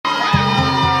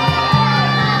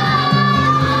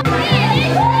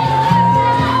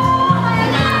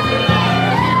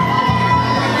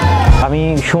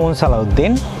Suman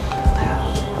Salauddin,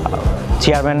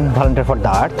 chairman volunteer for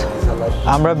the earth.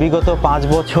 আমরা বিগত 5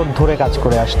 বছর ধরে কাজ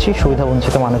করে আসছি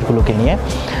সুবিধাবঞ্চিত মানুষগুলোকে নিয়ে।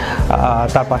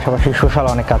 তার পাশাপাশি সোশ্যাল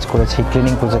অনেক কাজ করেছি,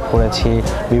 ক্লিনিং প্রজেক্ট করেছি,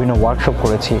 বিভিন্ন ওয়ার্কশপ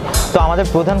করেছি। তো আমাদের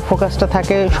প্রধান ফোকাসটা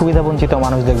থাকে সুবিধাবঞ্চিত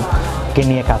মানুষদেরকে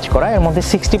নিয়ে কাজ করা। এর মধ্যে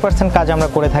 60% কাজ আমরা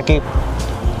করে থাকি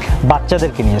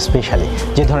বাচ্চাদেরকে নিয়ে, স্পেশালি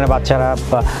যে ধরনের বাচ্চারা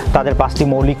তাদের 5টি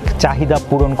মৌলিক চাহিদা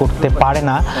পূরণ করতে পারে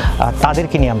না,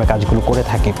 তাদেরকে নিয়ে আমরা কাজগুলো করে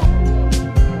থাকি।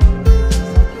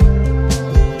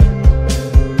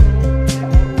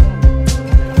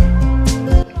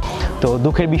 তো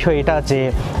দুঃখের বিষয় এটা যে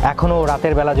এখনও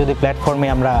রাতের বেলা যদি প্ল্যাটফর্মে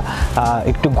আমরা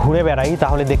একটু ঘুরে বেড়াই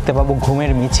তাহলে দেখতে পাবো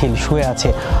ঘুমের মিছিল শুয়ে আছে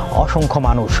অসংখ্য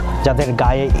মানুষ যাদের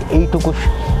গায়ে এইটুকু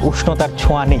উষ্ণতার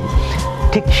ছোঁয়া নেই।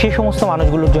 ঠিক সে সমস্ত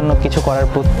মানুষগুলোর জন্য কিছু করার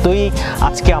প্রত্যয়ই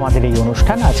আজকে আমাদের এই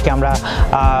অনুষ্ঠান। আজকে আমরা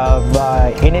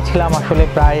এনেছিলাম আসলে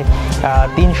প্রায়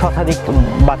 3 শতাধিক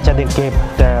বাচ্চাদেরকে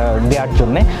দেওয়ার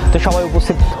জন্যে। তো সবাই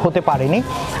উপস্থিত হতে পারেনি,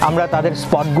 আমরা তাদের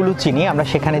স্পটগুলো চিনি, আমরা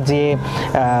সেখানে যেয়ে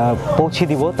পৌঁছে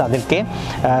দিব তাদেরকে।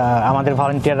 আমাদের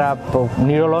ভলান্টিয়াররা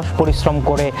নিরলস পরিশ্রম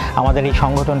করে আমাদের এই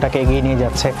সংগঠনটাকে এগিয়ে নিয়ে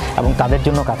যাচ্ছে এবং তাদের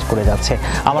জন্য কাজ করে যাচ্ছে।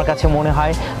 আমার কাছে মনে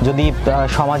হয় যদি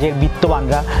সমাজের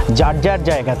বিত্তবানরা যার যার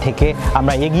জায়গা থেকে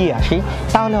আমরা এগিয়ে আসি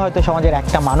তাহলে হয়তো সমাজের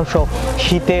একটা মানুষও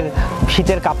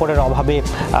শীতের কাপড়ের অভাবে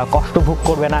কষ্ট ভোগ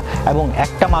করবে না, এবং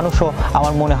একটা মানুষও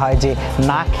আমার মনে হয় যে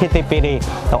না খেতে পেরে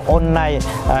অন্যায়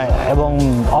এবং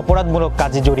অপরাধমূলক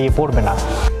কাজে জড়িয়ে পড়বে না।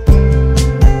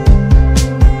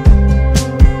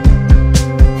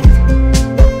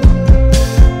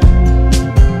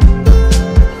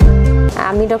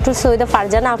 আমি doctor Syeda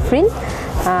Farzana Afrin,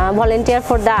 volunteer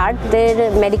for the আর্থের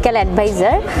medical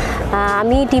adviser.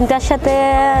 আমি টিমটার সাথে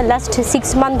লাস্ট 6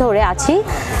 মান্থ ধরে আছি।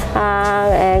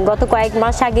 গত কয়েক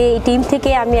মাস আগে এই টিম থেকে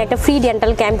আমি একটা ফ্রি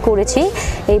ডেন্টাল ক্যাম্প করেছি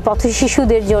এই পথ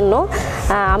শিশুদের জন্য।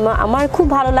 আমার খুব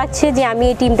ভালো লাগছে যে আমি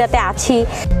এই টিমটাতে আছি।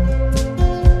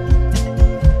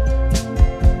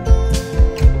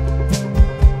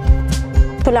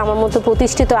 আসলে আমার মতো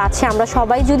প্রতিষ্ঠিত আছে, আমরা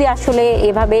সবাই যদি আসলে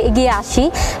এভাবে এগিয়ে আসি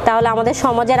তাহলে আমাদের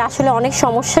সমাজের আসলে অনেক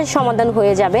সমস্যার সমাধান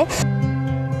হয়ে যাবে।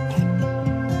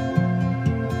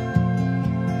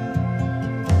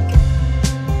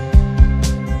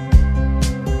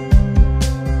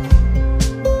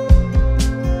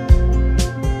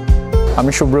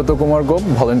 আমি সুব্রত কুমার গোপ,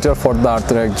 ভলান্টিয়ার ফর দ্য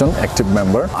আর্থের একজন অ্যাক্টিভ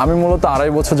মেম্বার। আমি মূলত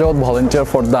 2.5 বছর যাবৎ ভলান্টিয়ার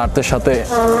ফর দ্য আর্থের সাথে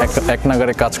এক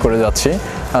নাগারে কাজ করে যাচ্ছি,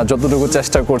 যতটুকু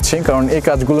চেষ্টা করছি। কারণ এই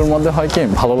কাজগুলোর মধ্যে হয় কি,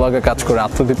 ভালো লাগা কাজ করে,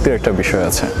 আত্মতৃপ্তির একটা বিষয়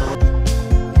আছে।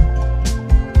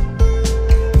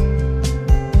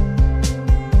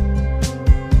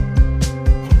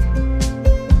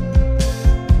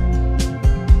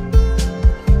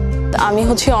 আমি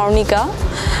হচ্ছি অর্ণিকা,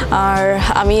 আর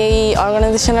আমি এই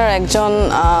অর্গানাইজেশনের একজন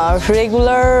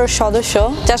রেগুলার সদস্য।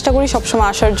 চেষ্টা করি সবসময়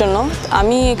আসার জন্য।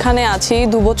 আমি এখানে আছি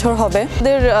 2 বছর হবে।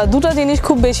 আমাদের 2টা জিনিস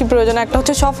খুব বেশি প্রয়োজন, একটা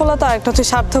হচ্ছে সফলতা আর একটা হচ্ছে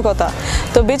সার্থকতা।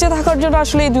 তো বেঁচে থাকার জন্য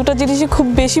আসলে এই 2টা জিনিসই খুব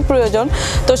বেশি প্রয়োজন।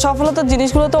 তো সফলতার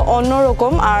জিনিসগুলো তো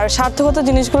অন্যরকম, আর সার্থকতার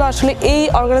জিনিসগুলো আসলে এই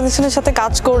অর্গানাইজেশনের সাথে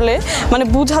কাজ করলে মানে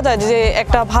বোঝা যায় যে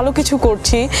একটা ভালো কিছু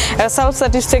করছি, সেলফ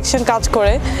স্যাটিসফ্যাকশন কাজ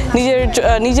করে,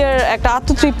 নিজের একটা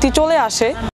আত্মতৃপ্তি চলে আসে।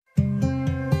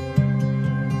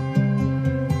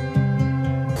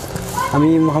 আমি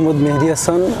মোহাম্মদ মেহেদি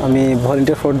হাসান, আমি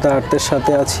ভলান্টিয়ার ফর দ্য আর্থের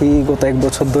সাথে আছি গত 1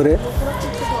 বছর ধরে।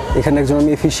 এখানে একজন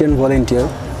আমি এফিশিয়েন্ট ভলান্টিয়ার।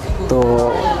 তো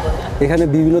এখানে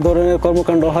বিভিন্ন ধরনের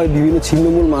কর্মকাণ্ড হয় বিভিন্ন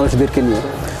ছিন্নমূল মানুষদেরকে নিয়ে।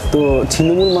 তো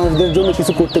ছিন্নমূল মানুষদের জন্য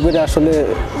কিছু করতে পেরে আসলে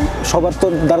সবার তো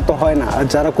দ্বারা তো হয় না, আর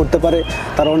যারা করতে পারে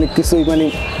তারা অনেক কিছুই মানে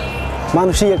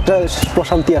মানসিক একটা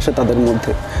প্রশান্তি আসে তাদের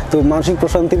মধ্যে। তো মানসিক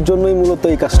প্রশান্তির জন্যই মূলত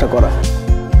এই কাজটা করা।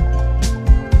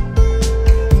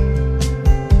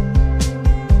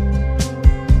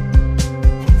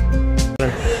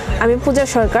 আমি পূজা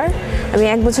সরকার, আমি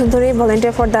 1 বছর ধরে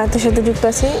ভলান্টিয়ার ফর দ্য আর্থের সাথে যুক্ত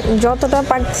আছি। যতটা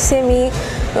পারতেছি আমি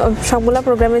সবগুলা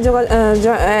প্রোগ্রামে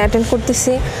অ্যাটেন্ড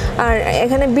করতেছি। আর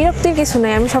এখানে বিরক্তির কিছু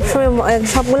নাই, আমি সবসময়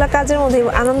সবগুলা কাজের মধ্যে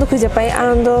আনন্দ খুঁজে পাই,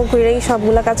 আনন্দ করেই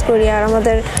সবগুলা কাজ করি। আর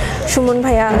আমাদের সুমন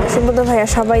ভাইয়া, সুব্রত ভাইয়া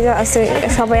সবাই আছে,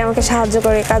 সবাই আমাকে সাহায্য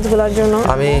করে কাজগুলোর জন্য।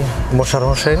 আমি মোশাররফ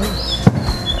হোসেন,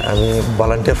 আমি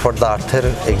volunteer for the আর্থের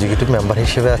executive member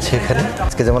হিসেবে আছি এখানে।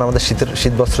 আজকে যেমন আমাদের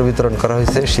শীত বস্ত্র বিতরণ করা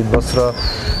হয়েছে, শীত বস্ত্র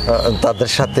তাদের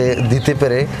সাথে দিতে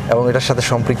পেরে এবং এটার সাথে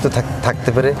সম্পৃক্ত থাকতে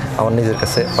পেরে আমার নিজের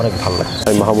কাছে অনেক ভালো লাগে।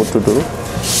 আমি মাহমুদ টুটুল,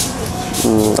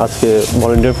 আজকে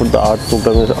ভলান্টিয়ার ফর দ্য আর্থ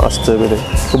প্রোগ্রামে আসতে পেরে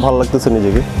খুব ভালো লাগতেছে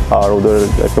নিজেকে। আর ওদের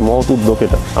একটা মহৎ উদ্যোগ,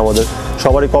 এটা আমাদের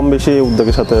সবারই কম বেশি এই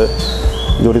উদ্যোগের সাথে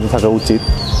জড়িত থাকা উচিত।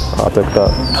 তো একটা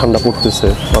ঠান্ডা পড়তেছে,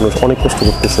 মানুষ অনেক কষ্ট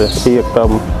করতেছে, এই একটা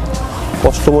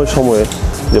কষ্টময় সময়ে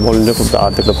যে ভলেন্টিয়ার ফর দ্য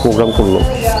আর্থ একটা প্রোগ্রাম করলো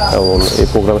এবং এই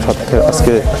প্রোগ্রামের সাথে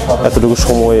আজকে এতটুকু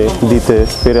সময় দিতে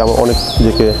পেরে আমার অনেক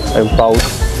নিজেকে I am proud.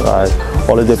 Are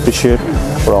always appreciate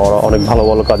ওরা অনেক ভালো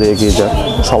ভালো কাজে এগিয়ে যায়,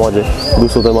 সমাজে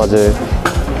দুস্থদের মাঝে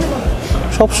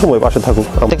সবসময় পাশে থাকুক।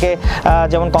 থেকে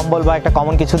যেমন কম্বল বা একটা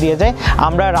কমন কিছু দিয়ে যায়,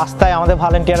 আমরা রাস্তায় আমাদের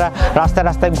ভলেন্টিয়াররা রাস্তায়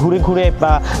রাস্তায় ঘুরে ঘুরে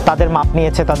তাদের মাপ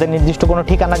নিয়েছে, তাদের নির্দিষ্ট কোনো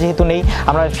ঠিকানা যেহেতু নেই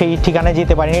আমরা সেই ঠিকানায়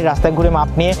যেতে পারিনি, রাস্তায় ঘুরে মাপ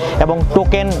নিয়ে এবং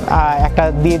টোকেন একটা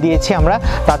দিয়ে দিয়েছি আমরা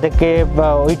তাদেরকে।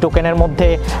 ওই টোকেনের মধ্যে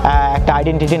একটা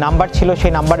আইডেন্টিটি নাম্বার ছিল,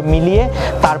 সেই নাম্বার মিলিয়ে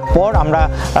তারপর আমরা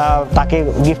তাকে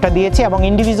গিফটটা দিয়েছি এবং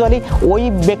ইন্ডিভিজুয়ালি ওই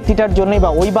ব্যক্তিটার জন্যই বা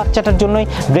ওই বাচ্চাটার জন্যই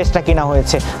ড্রেসটা কেনা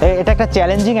হয়েছে। এটা একটা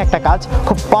চ্যালেঞ্জিং একটা কাজ,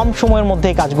 খুব কম সময়ের মধ্যে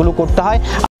এই কাজগুলো করতে হয়।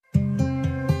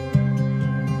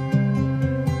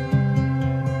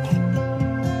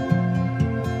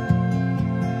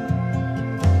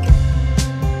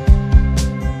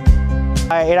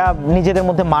 এরা নিজেদের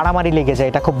মধ্যে মারামারি লেগে যায়,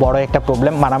 এটা খুব বড় একটা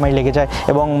প্রবলেম, মারামারি লেগে যায়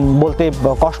এবং বলতে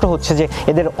কষ্ট হচ্ছে যে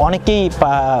এদের অনেকেই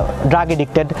ড্রাগ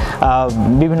এডিক্টেড,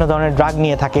 বিভিন্ন ধরনের ড্রাগ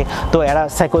নিয়ে থাকে, তো এরা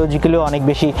সাইকোলজিক্যালিও অনেক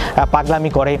বেশি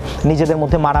পাগলামি করে, নিজেদের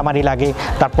মধ্যে মারামারি লাগে,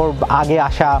 তারপর আগে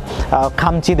আসা,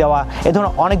 খামচি দেওয়া, এ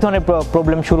ধরনের অনেক ধরনের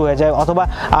প্রবলেম শুরু হয়ে যায়। অথবা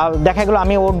দেখা গেলো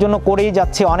আমি ওর জন্য করেই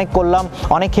যাচ্ছি, অনেক করলাম,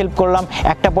 অনেক হেল্প করলাম,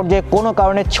 একটা পর্যায়ে কোনো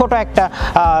কারণে ছোট একটা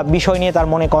বিষয় নিয়ে তার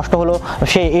মনে কষ্ট হলো,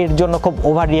 সে এর জন্য খুব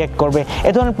ওভার রিঅ্যাক্ট করবে।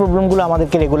 এ ধরনের প্রবলেমগুলো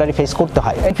আমাদেরকে রেগুলারলি ফেস করতে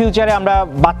হয়। ফিউচারে আমরা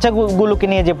বাচ্চাগুলোকে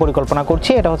নিয়ে যে পরিকল্পনা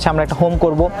করছি এটা হচ্ছে আমরা একটা হোম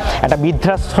করব, একটা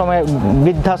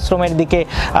বৃদ্ধাশ্রমের দিকে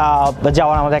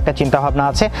যাওয়ার আমাদের একটা চিন্তাভাবনা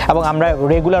আছে এবং আমরা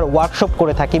রেগুলার ওয়ার্কশপ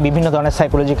করে থাকি, বিভিন্ন ধরনের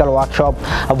সাইকোলজিক্যাল ওয়ার্কশপ,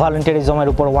 ভলেন্টিয়ারিজমের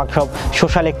উপর ওয়ার্কশপ,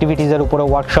 সোশ্যাল অ্যাক্টিভিটিসের উপরে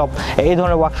ওয়ার্কশপ, এই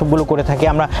ধরনের ওয়ার্কশপগুলো করে থাকি।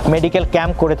 আমরা মেডিকেল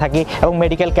ক্যাম্প করে থাকি এবং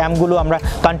মেডিকেল ক্যাম্পগুলো আমরা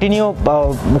কন্টিনিউ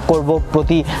করব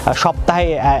প্রতি সপ্তাহে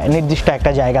নির্দিষ্ট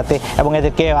একটা জায়গাতে এবং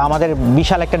এদেরকে আমাদের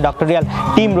বিশাল একটা ডক্টরিয়াল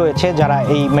টিম রয়েছে যারা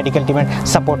এই মেডিকেল টিমের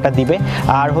সাপোর্টটা দিবে।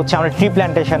 আর হচ্ছে আমরা ট্রি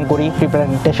প্ল্যান্টেশন করি, ট্রি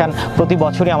প্ল্যান্টেশন প্রতি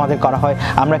বছরই আমাদের করা হয়।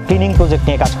 আমরা ক্লিনিং প্রজেক্ট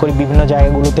নিয়ে কাজ করি, বিভিন্ন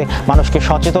জায়গাগুলোতে মানুষকে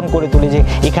সচেতন করে তুলি যে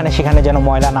এখানে সেখানে যেন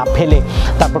ময়লা না ফেলে,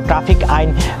 তারপর ট্রাফিক আইন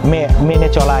মেনে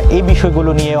চলা, এই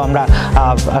বিষয়গুলো নিয়েও আমরা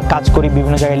কাজ করি,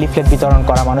 বিভিন্ন জায়গায় লিফলেট বিতরণ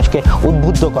করা, মানুষকে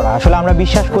উদ্বুদ্ধ করা। আসলে আমরা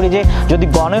বিশ্বাস করি যে যদি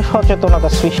গণসচেতনতা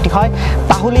সৃষ্টি হয়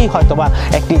তাহলেই হয়তোবা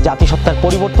একটি জাতিসত্তার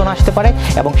পরিবর্তন আসতে পারে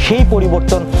এবং সেই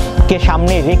পরিবর্তনকে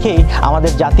সামনে রেখেই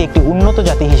আমাদের জাতি একটি উন্নত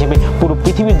জাতি হিসেবে পুরো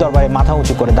পৃথিবীর দরবারে মাথা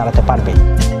উঁচু করে দাঁড়াতে পারবে।